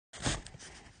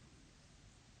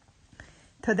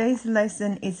Today's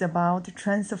lesson is about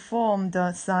transformed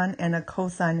sine and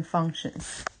cosine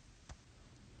functions.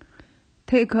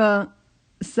 Take a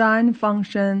sine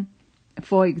function,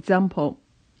 for example.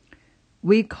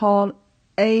 We call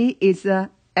A is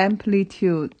the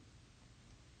amplitude.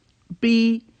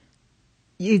 B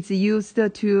is used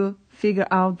to figure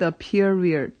out the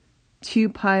period, 2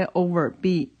 pi over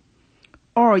B.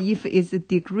 Or if it's a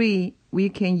degree, we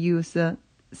can use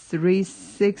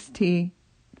 360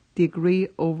 degree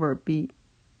over B.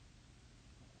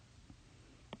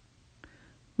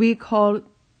 We call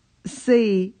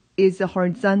C is a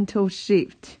horizontal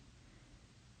shift.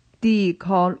 D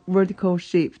called vertical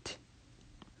shift.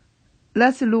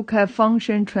 Let's look at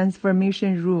function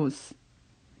transformation rules.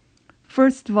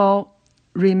 First of all,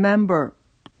 remember,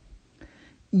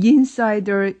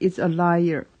 insider is a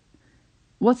liar.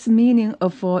 What's the meaning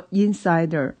of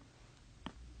insider?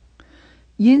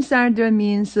 Insider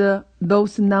means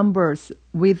those numbers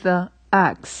with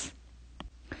X.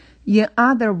 In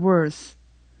other words,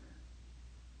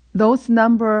 those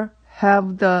numbers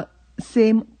have the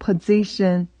same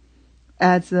position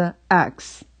as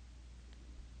X.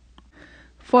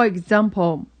 For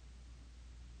example,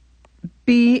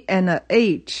 B and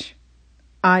H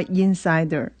are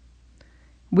insider.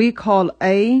 We call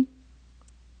A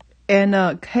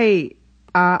and K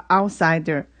are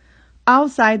outsider.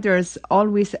 Outsiders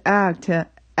always act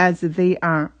as they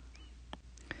are.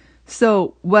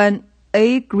 So when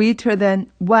A greater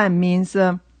than 1 means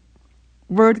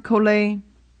vertically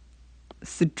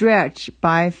stretched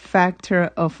by factor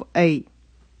of A.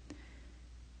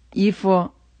 If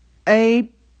A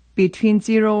between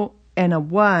 0 and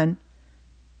 1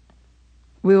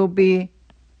 will be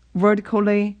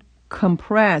vertically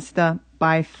compressed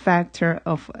by factor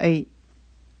of A.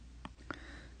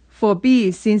 For B,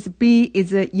 since B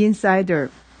is an insider,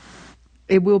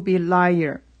 it will be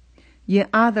liar. In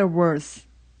other words,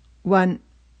 when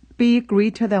B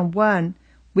greater than 1,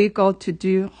 we got to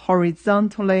do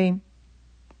horizontally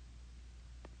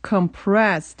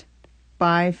compressed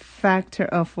by factor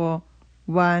of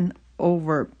 1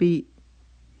 over B.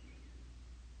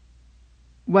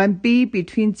 When B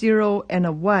between 0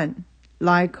 and 1,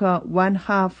 like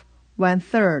 1/2,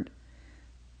 1/3,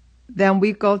 then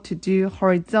we got to do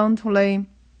horizontally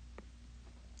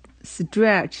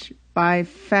stretch by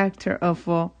factor of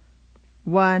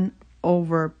 1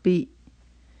 over B.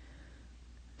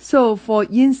 So for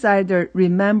insider,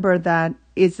 remember that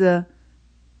its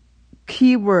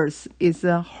keywords is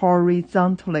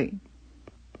horizontally.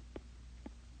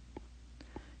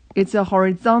 It's a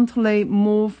horizontally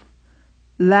move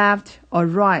left or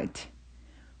right,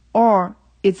 or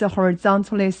it's a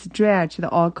horizontally stretched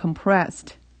or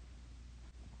compressed.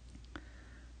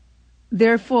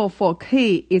 Therefore, for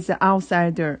K is an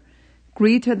outsider.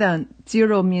 Greater than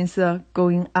 0 means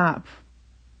going up.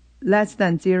 Less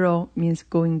than 0 means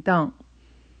going down.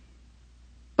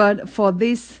 But for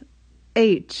this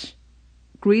H,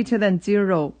 greater than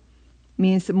 0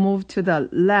 means move to the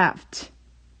left.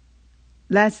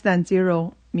 Less than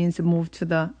 0 means move to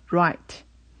the right.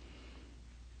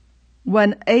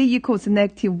 When A equals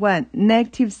 -1,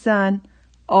 negative sign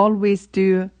always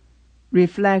do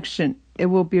reflection. It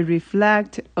will be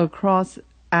reflect across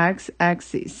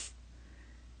x-axis.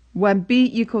 When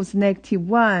B equals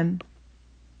 -1,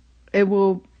 it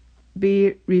will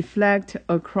be reflect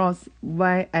across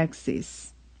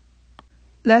y-axis.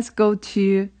 Let's go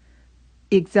to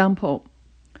example.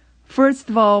 First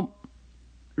of all,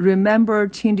 remember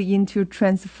change into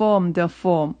transformed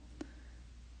form,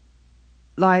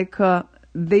 like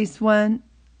this one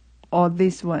or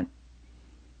this one.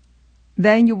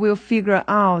 Then you will figure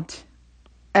out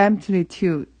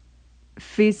amplitude,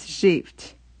 phase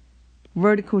shift,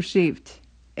 vertical shift,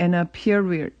 and a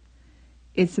period,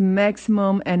 its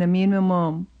maximum and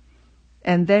minimum,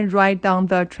 and then write down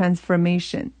the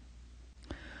transformation.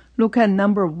 Look at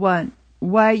number 1.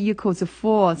 Y equals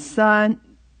 4 sine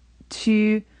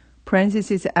 2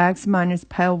 parentheses x minus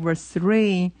pi over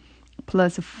 3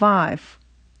 plus 5.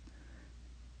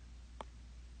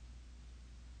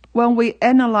 When we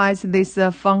analyze this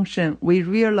function, we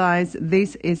realize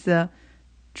this is a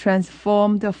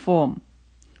transformed form.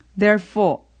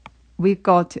 Therefore, we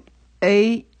got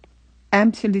A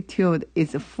amplitude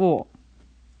is 4.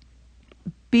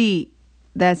 B,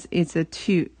 that is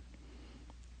 2.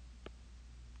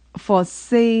 For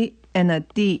C and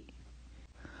D,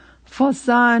 for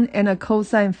sine and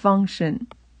cosine function,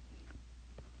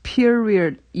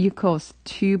 period equals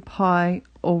 2 pi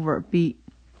over B.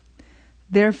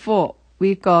 Therefore,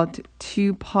 we got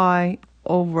 2 pi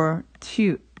over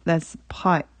 2, that's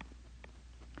pi.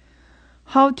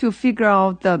 How to figure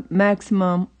out the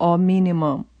maximum or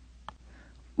minimum?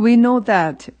 We know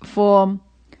that for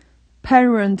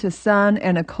parent sine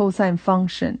and cosine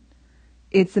function,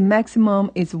 its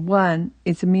maximum is 1,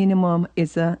 its minimum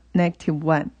is a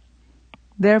 -1.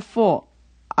 Therefore,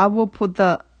 I will put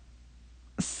the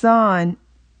sine,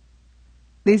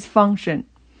 this function,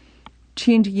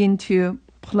 change into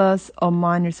plus or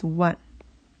minus 1.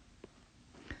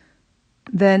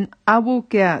 Then I will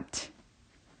get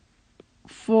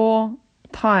 4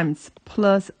 times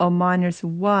plus or minus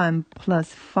 1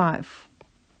 plus 5.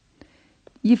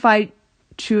 If I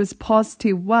choose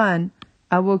positive 1,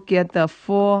 I will get the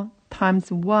 4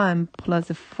 times 1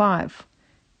 plus 5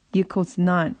 equals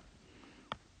 9.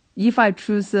 If I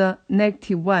choose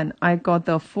 -1, I got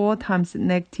the 4 times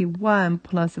 -1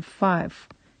 plus 5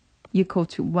 equal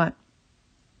to 1.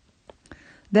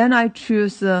 Then I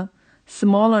choose a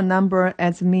smaller number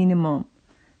as minimum.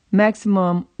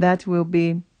 Maximum, that will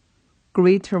be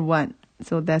greater 1.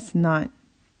 So that's 9.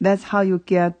 That's how you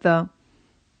get the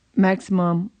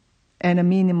maximum and a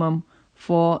minimum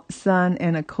for sine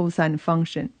and a cosine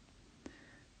function.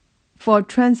 For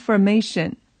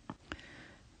transformation,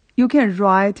 you can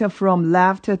write from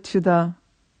left to the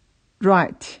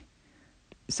right.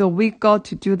 So we got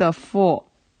to do the 4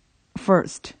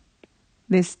 first,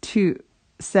 this 2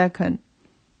 second,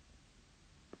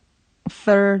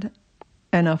 third,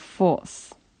 and a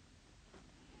fourth.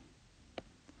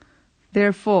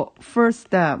 Therefore, first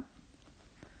step,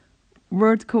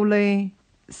 vertically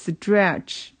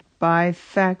stretch by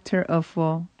factor of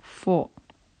 4.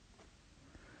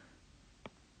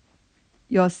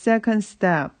 Your second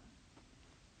step,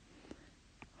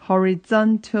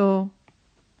 horizontal,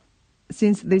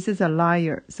 since this is a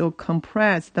layer, so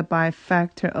compressed by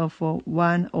factor of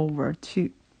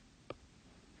 1/2.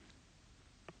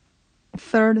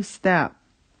 Third step,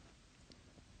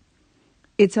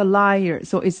 it's a layer,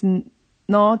 so it's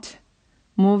not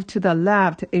moved to the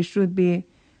left, it should be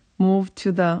moved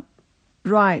to the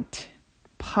right,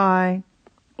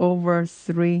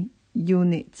 pi/3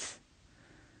 units.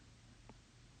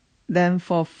 Then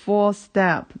for fourth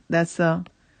step, that's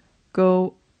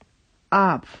go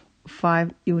up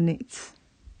 5 units.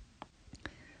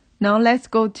 Now let's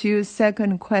go to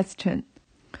second question.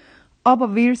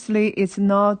 Obviously, it's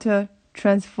not a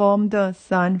transformed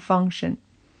sine function.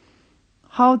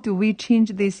 How do we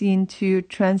change this into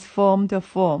transformed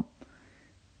form?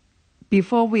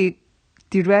 Before we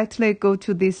directly go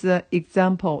to this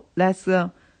example, let's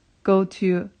go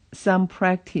to some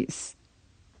practice.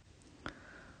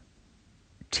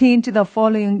 Change the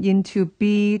following into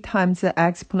b times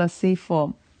x plus c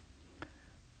form.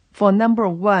 For number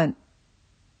 1,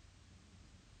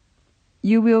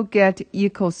 you will get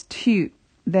equals 2.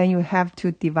 Then you have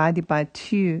to divide it by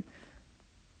 2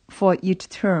 for each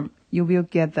term. You will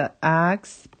get the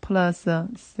x plus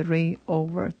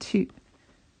 3/2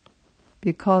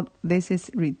 because this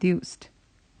is reduced.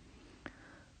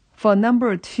 For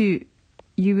number 2,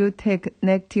 you will take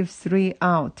 -3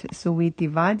 out, so we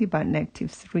divide it by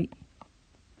 -3.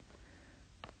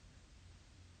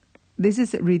 This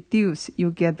is reduced.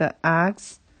 You get the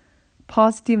x.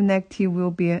 Positive, negative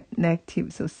will be a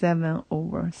negative, so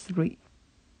 7/3.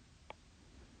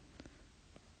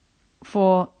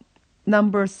 For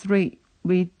number 3,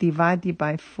 we divide it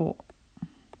by 4.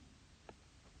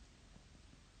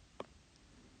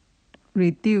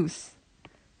 Reduce.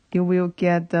 You will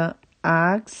get the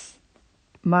x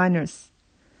minus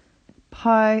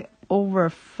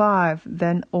pi/5,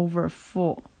 then over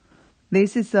 4.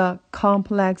 This is a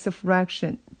complex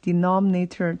fraction.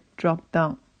 Denominator drop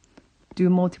down. Do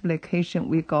multiplication,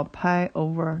 we got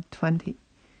pi/20.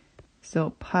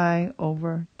 So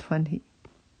pi/20.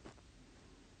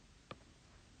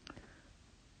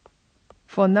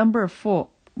 For number 4,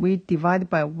 we divide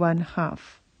by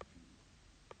 1/2.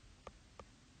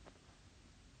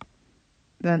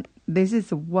 Then this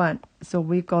is 1, so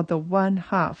we got the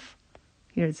 1/2.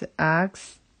 Here's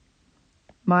x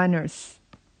minus.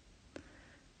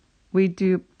 We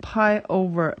do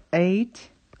pi/8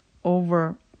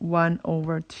 over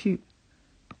 1/2.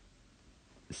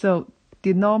 So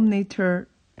denominator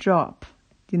drop,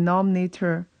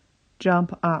 denominator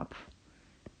jump up.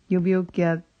 You will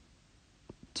get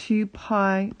 2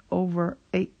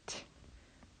 pi/8.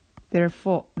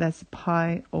 Therefore, that's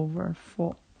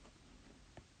pi/4.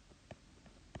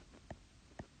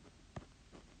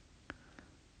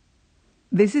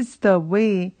 This is the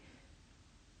way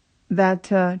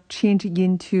that change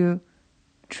into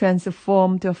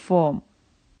transformed form.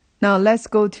 Now let's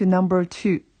go to number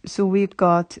 2. So we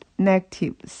got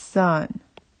negative sine.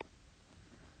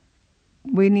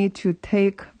 We need to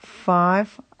take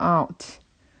 5 out.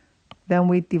 Then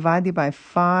we divide it by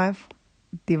 5,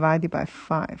 divided by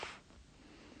 5.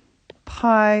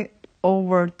 Pi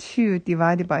over 2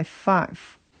 divided by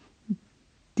 5.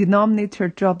 Denominator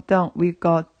drop down, we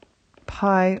got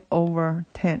pi over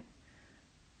 10.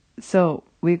 So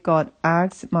we got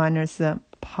x minus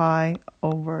pi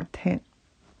over 10.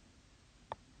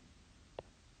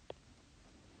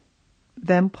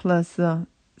 Then plus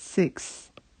 6.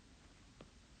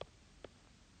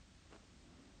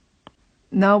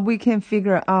 Now we can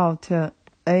figure out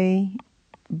A,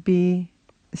 B,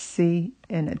 C,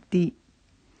 and D.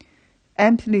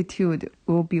 Amplitude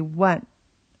will be 1.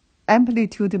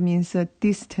 Amplitude means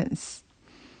distance.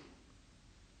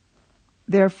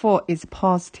 Therefore, it's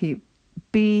positive.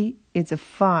 B is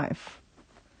 5.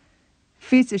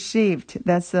 Phase shift,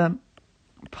 that's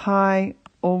pi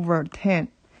over 10.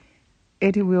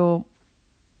 It will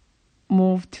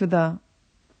move to the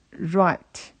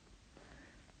right.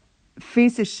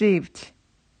 Phase shift,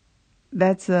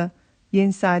 that's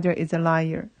insider is a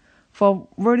liar. For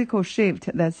vertical shift,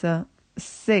 that's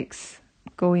 6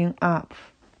 going up.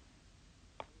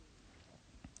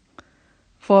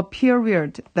 For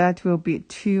period, that will be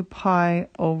 2 pi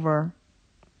over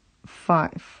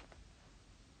 5.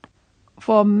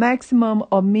 For maximum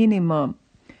or minimum,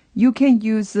 you can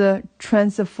use the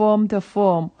transformed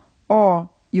form or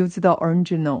use the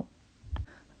original.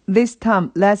 This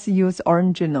time, let's use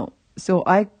original. So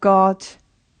I got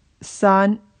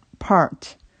sine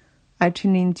part. I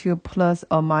turn into plus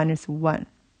or minus 1.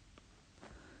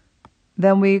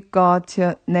 Then we got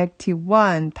negative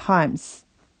 1 times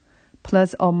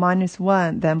plus or minus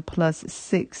 1, then plus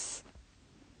 6.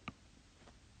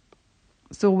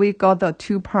 So we got the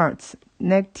two parts.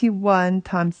 Negative 1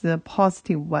 times the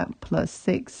positive 1 plus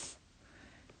 6.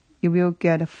 You will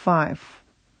get 5.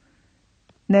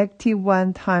 Negative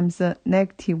 1 times the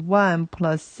negative 1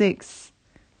 plus 6.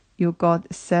 You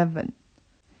got 7.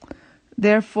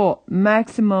 Therefore,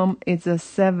 maximum is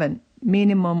 7.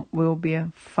 Minimum will be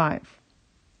 5.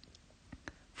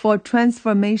 For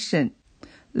transformation,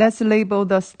 let's label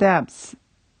the steps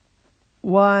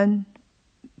 1,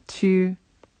 2,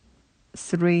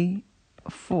 3,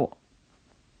 4.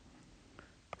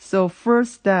 So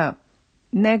first step,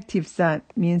 negative sign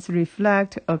means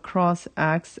reflect across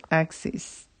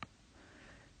x-axis.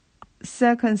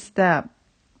 Second step,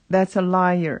 that's a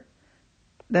liar.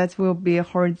 That will be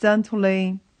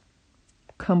horizontally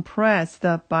compressed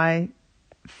by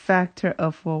factor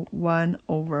of 1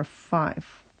 over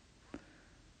 5.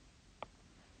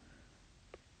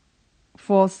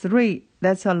 For 3,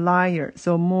 that's a liar,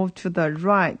 so move to the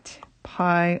right,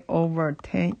 pi over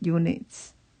 10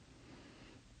 units.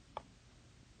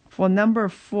 For number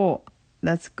 4,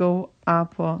 let's go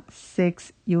up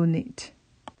 6 units.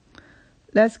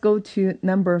 Let's go to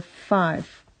number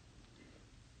 5.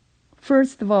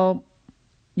 First of all,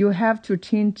 you have to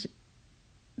change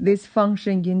this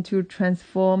function into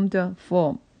transformed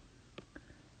form.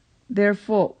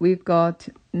 Therefore, we got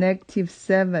negative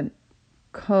 7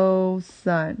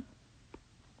 cosine.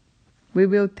 We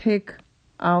will take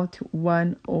out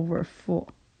 1 over 4.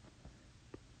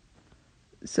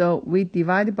 So we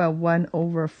divide by 1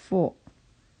 over 4.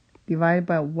 Divide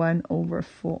by 1 over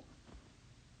 4.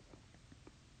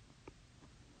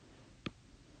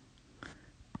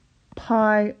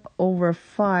 Pi over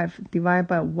 5 divided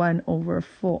by 1 over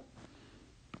 4.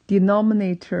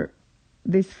 Denominator,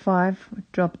 this 5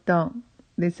 drop down.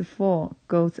 This 4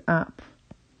 goes up.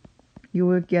 You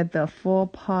will get the 4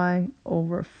 pi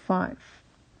over 5.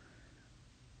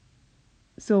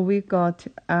 So we got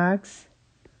x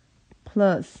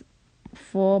plus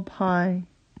 4 pi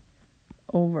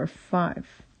over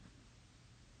 5.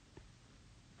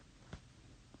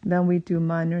 Then we do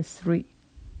minus 3.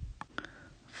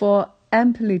 For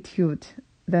amplitude,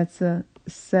 that's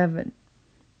 7.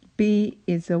 B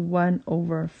is 1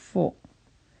 over 4.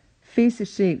 Phase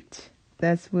shift,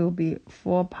 that will be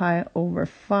 4 pi over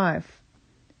 5.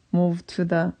 Move to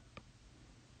the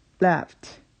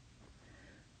left.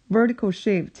 Vertical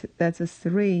shift, that's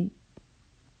 3.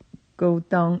 Go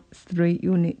down 3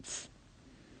 units.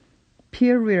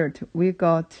 Period, we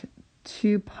got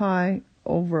 2 pi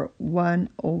over 1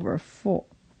 over 4.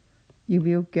 You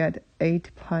will get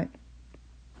 8 pi.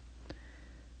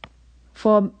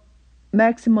 For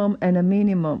maximum and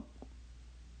minimum,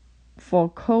 for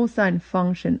cosine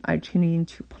function, I change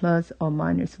into plus or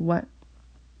minus 1.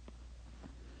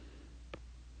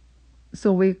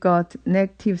 So we got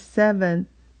negative 7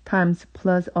 times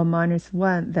plus or minus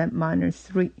 1, then minus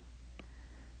 3.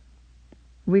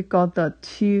 We got the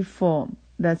 2 form.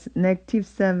 That's negative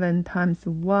 7 times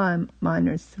 1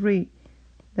 minus 3.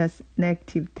 That's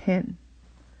negative 10.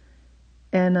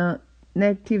 And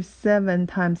 -7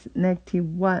 times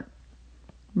 -1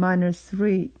 minus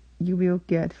 3, you will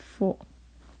get 4.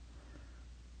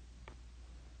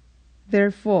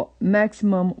 Therefore,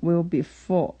 maximum will be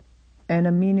 4, and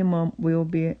the minimum will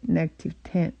be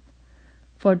 -10.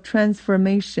 For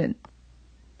transformation,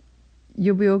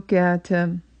 you will get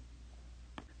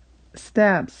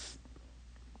steps.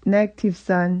 Negative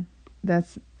sign,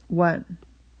 that's 1.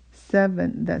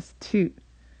 7, that's 2.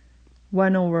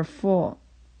 1 over 4,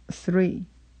 3.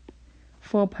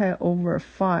 4 pi over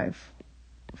 5,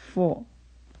 4.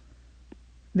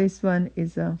 This one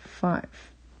is a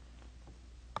 5.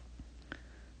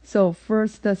 So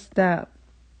first step,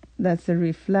 that's a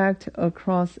reflect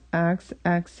across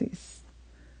x-axis.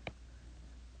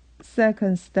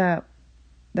 Second step,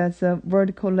 that's a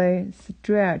vertically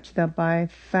stretched by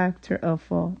factor of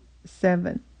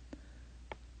 7.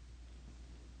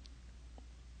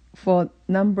 For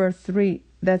number 3,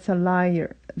 that's a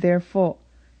liar. Therefore,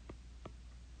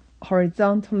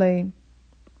 horizontally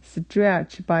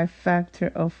stretched by factor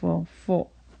of 4.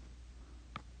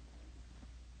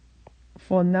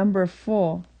 For number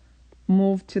 4,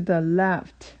 move to the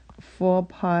left 4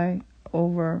 pi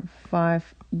over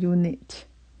 5 unit.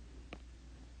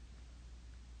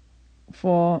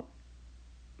 For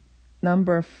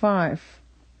number 5,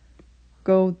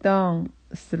 go down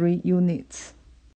 3 units.